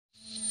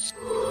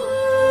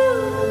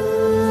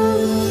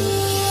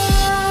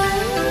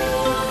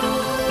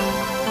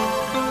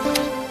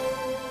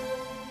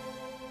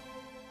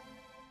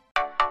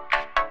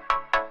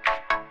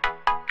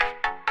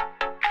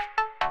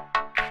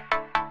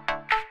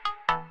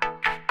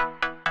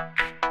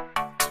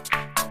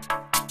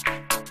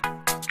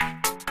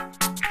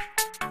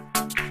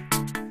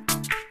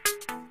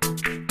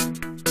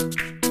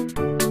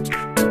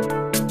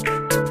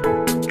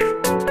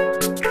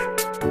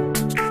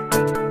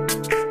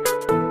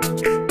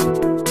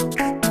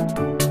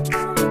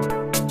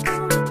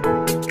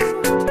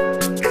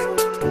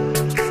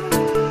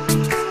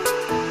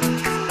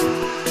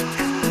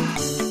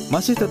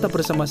Masih tetap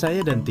bersama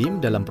saya dan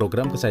tim dalam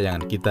program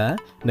kesayangan kita,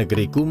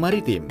 Negeriku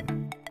Maritim.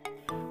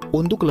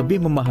 Untuk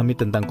lebih memahami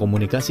tentang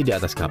komunikasi di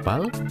atas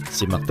kapal,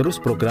 simak terus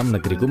program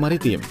Negeriku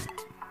Maritim.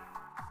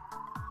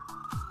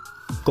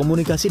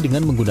 Komunikasi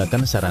dengan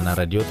menggunakan sarana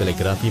radio,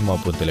 telegraphy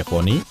maupun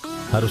teleponi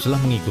haruslah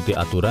mengikuti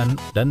aturan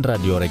dan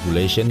radio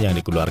regulation yang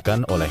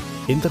dikeluarkan oleh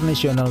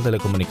International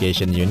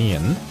Telecommunication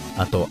Union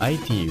atau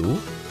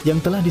ITU yang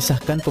telah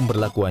disahkan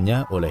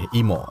pemberlakuannya oleh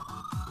IMO.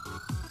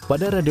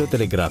 Pada radio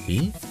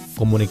telegrafi,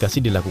 komunikasi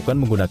dilakukan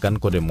menggunakan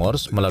kode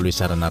morse melalui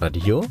sarana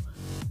radio.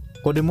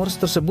 Kode morse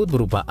tersebut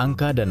berupa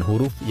angka dan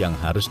huruf yang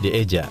harus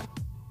dieja.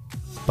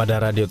 Pada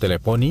radio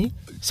teleponi,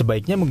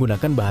 sebaiknya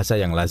menggunakan bahasa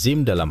yang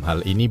lazim, dalam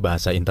hal ini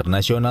bahasa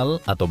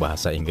internasional atau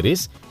bahasa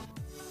Inggris.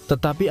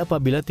 Tetapi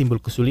apabila timbul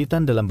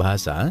kesulitan dalam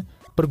bahasa,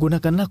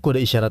 pergunakanlah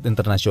kode isyarat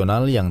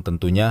internasional yang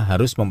tentunya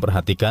harus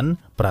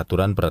memperhatikan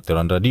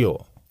peraturan-peraturan radio.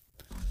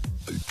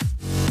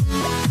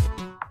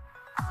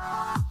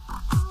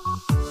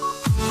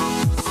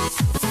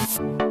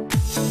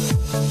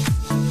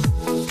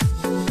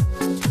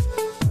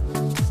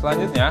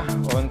 Selanjutnya,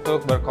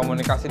 untuk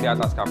berkomunikasi di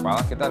atas kapal,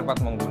 kita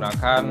dapat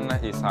menggunakan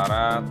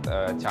isyarat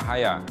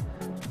cahaya,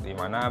 di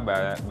mana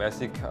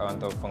basic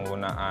untuk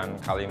penggunaan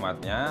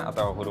kalimatnya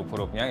atau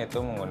huruf-hurufnya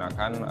itu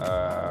menggunakan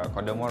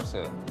kode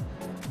morse.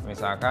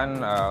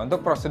 Misalkan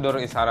untuk prosedur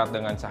isyarat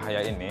dengan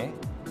cahaya ini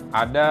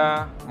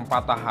ada 4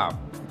 tahap.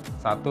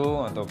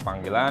 1 untuk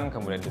panggilan,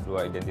 kemudian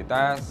 2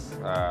 identitas,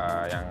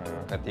 yang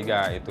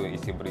ketiga itu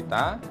isi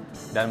berita,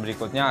 dan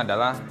berikutnya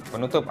adalah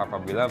penutup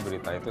apabila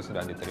berita itu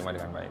sudah diterima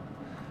dengan baik.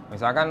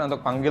 Misalkan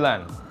untuk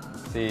panggilan,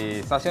 si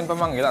stasiun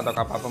pemanggil atau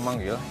kapal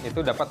pemanggil itu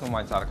dapat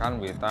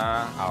memancarkan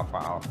berita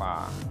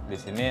alfa-alfa. Di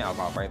sini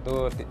alfa-alfa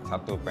itu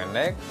 1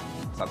 pendek,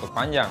 1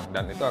 panjang,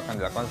 dan itu akan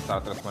dilakukan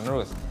secara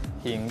terus-menerus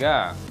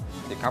hingga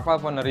si kapal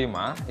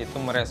penerima itu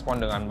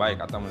merespon dengan baik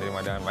atau menerima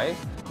dengan baik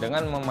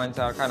dengan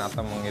memancarkan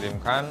atau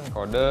mengirimkan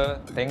kode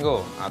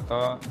Tango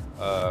atau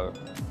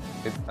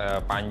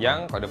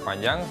kode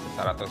panjang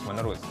secara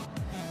terus-menerus.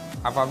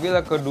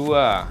 Apabila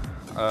kedua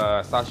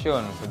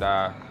stasiun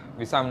sudah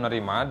bisa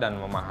menerima dan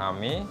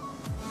memahami,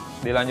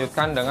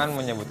 dilanjutkan dengan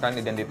menyebutkan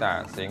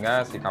identitas,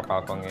 sehingga si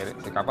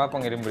kapal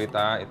pengirim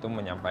berita itu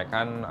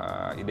menyampaikan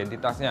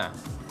identitasnya.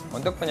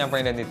 Untuk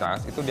penyampaian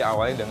identitas itu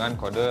diawali dengan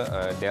kode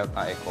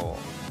delta echo.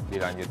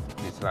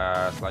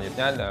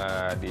 Selanjutnya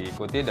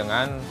diikuti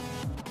dengan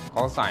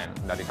call sign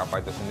dari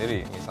kapal itu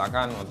sendiri.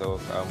 Misalkan untuk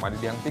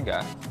Madidihang-03,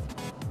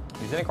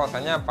 di sini call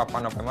sign-nya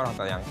Papa November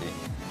Hotel Yankee.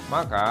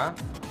 Maka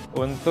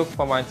untuk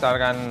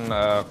pemancarkan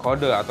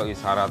kode atau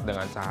isyarat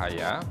dengan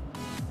cahaya,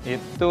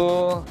 itu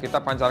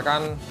kita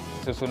pancarkan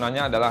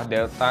susunannya adalah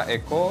delta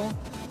echo,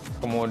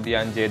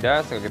 kemudian jeda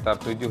sekitar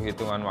 7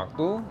 hitungan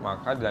waktu,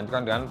 maka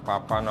dilanjutkan dengan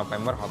Papa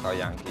November Hotel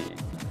Yankee.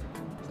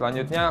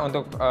 Selanjutnya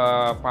untuk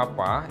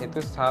Papa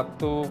itu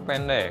 1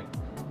 pendek,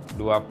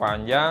 2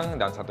 panjang,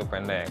 dan 1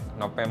 pendek.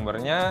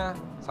 Novembernya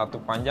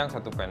 1 panjang,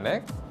 1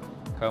 pendek.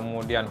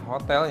 Kemudian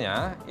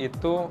hotelnya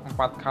itu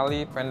 4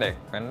 kali pendek.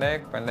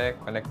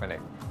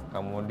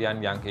 Kemudian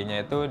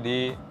Yankee-nya itu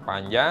di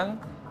panjang,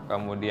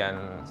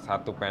 kemudian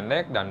 1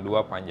 pendek dan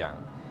 2 panjang.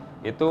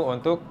 Itu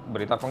untuk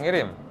berita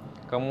pengirim.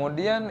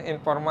 Kemudian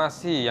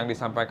informasi yang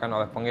disampaikan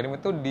oleh pengirim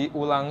itu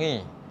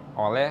diulangi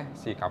oleh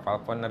si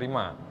kapal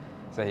penerima.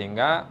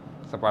 Sehingga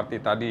seperti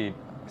tadi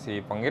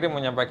si pengirim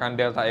menyampaikan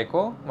delta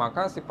echo,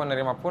 maka si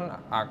penerima pun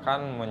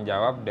akan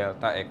menjawab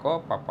delta echo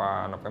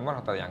Papa November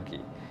Hotel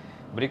Yankee.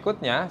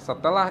 Berikutnya,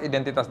 setelah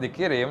identitas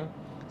dikirim,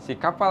 si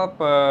kapal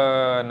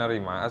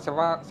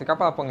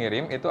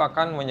pengirim itu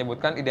akan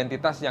menyebutkan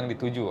identitas yang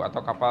dituju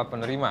atau kapal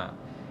penerima.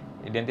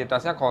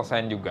 Identitasnya call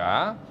sign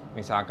juga.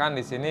 Misalkan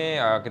di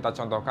sini kita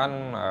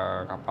contohkan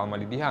kapal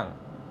Madidihang,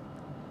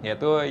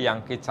 yaitu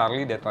Yankee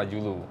Charlie Delta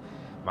Zulu.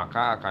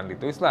 Maka akan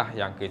ditulislah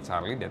Yankee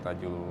Charlie Delta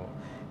Zulu.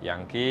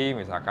 Yankee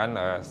misalkan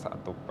 1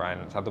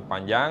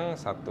 panjang,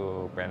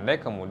 1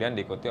 pendek, kemudian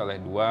diikuti oleh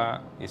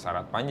 2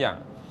 isyarat panjang.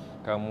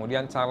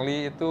 Kemudian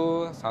Charlie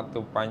itu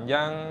 1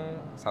 panjang,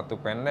 1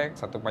 pendek,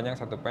 1 panjang,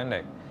 1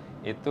 pendek.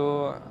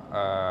 Itu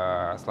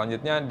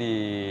selanjutnya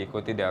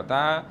diikuti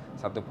Delta,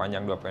 1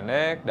 panjang, 2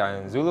 pendek,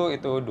 dan Zulu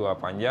itu 2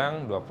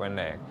 panjang, 2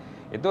 pendek.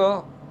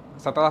 Itu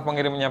setelah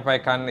pengirim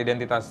menyampaikan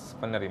identitas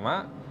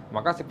penerima,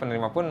 maka si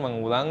penerima pun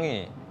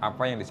mengulangi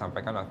apa yang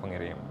disampaikan oleh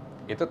pengirim.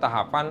 Itu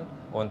tahapan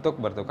untuk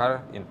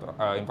bertukar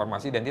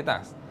informasi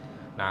identitas.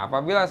 Nah,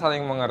 apabila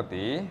saling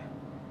mengerti,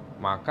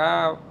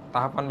 maka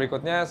tahapan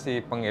berikutnya si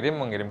pengirim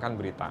mengirimkan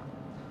berita.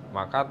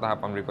 Maka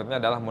tahapan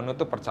berikutnya adalah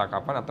menutup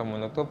percakapan atau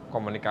menutup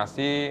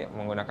komunikasi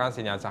menggunakan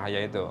sinyal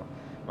cahaya itu.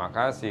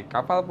 Maka si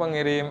kapal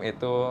pengirim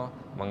itu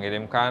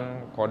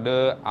mengirimkan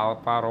kode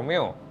Alfa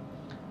Romeo.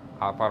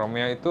 Alfa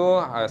Romeo itu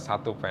 1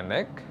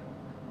 pendek,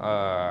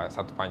 1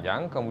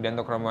 panjang, kemudian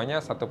untuk Romeo-nya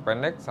 1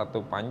 pendek,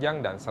 1 panjang,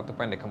 dan 1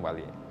 pendek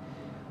kembali.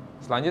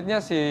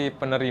 Selanjutnya si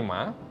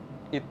penerima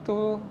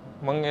itu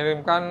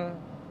mengirimkan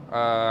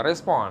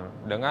respon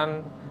dengan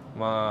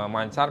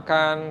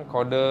memancarkan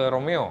kode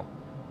Romeo,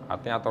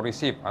 artinya atau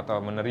receive atau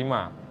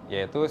menerima,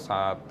 yaitu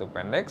 1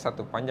 pendek,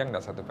 1 panjang,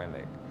 dan 1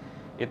 pendek.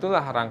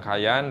 Itulah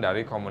rangkaian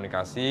dari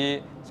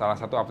komunikasi, salah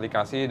satu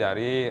aplikasi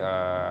dari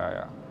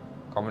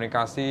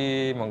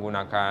komunikasi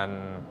menggunakan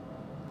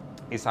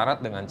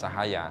isyarat dengan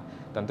cahaya.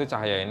 Tentu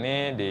cahaya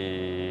ini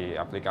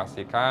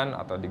diaplikasikan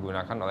atau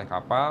digunakan oleh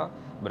kapal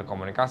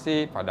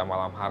berkomunikasi pada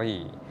malam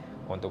hari.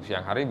 Untuk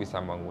siang hari bisa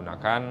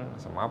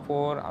menggunakan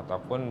semaphore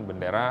ataupun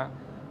bendera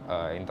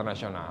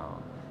internasional.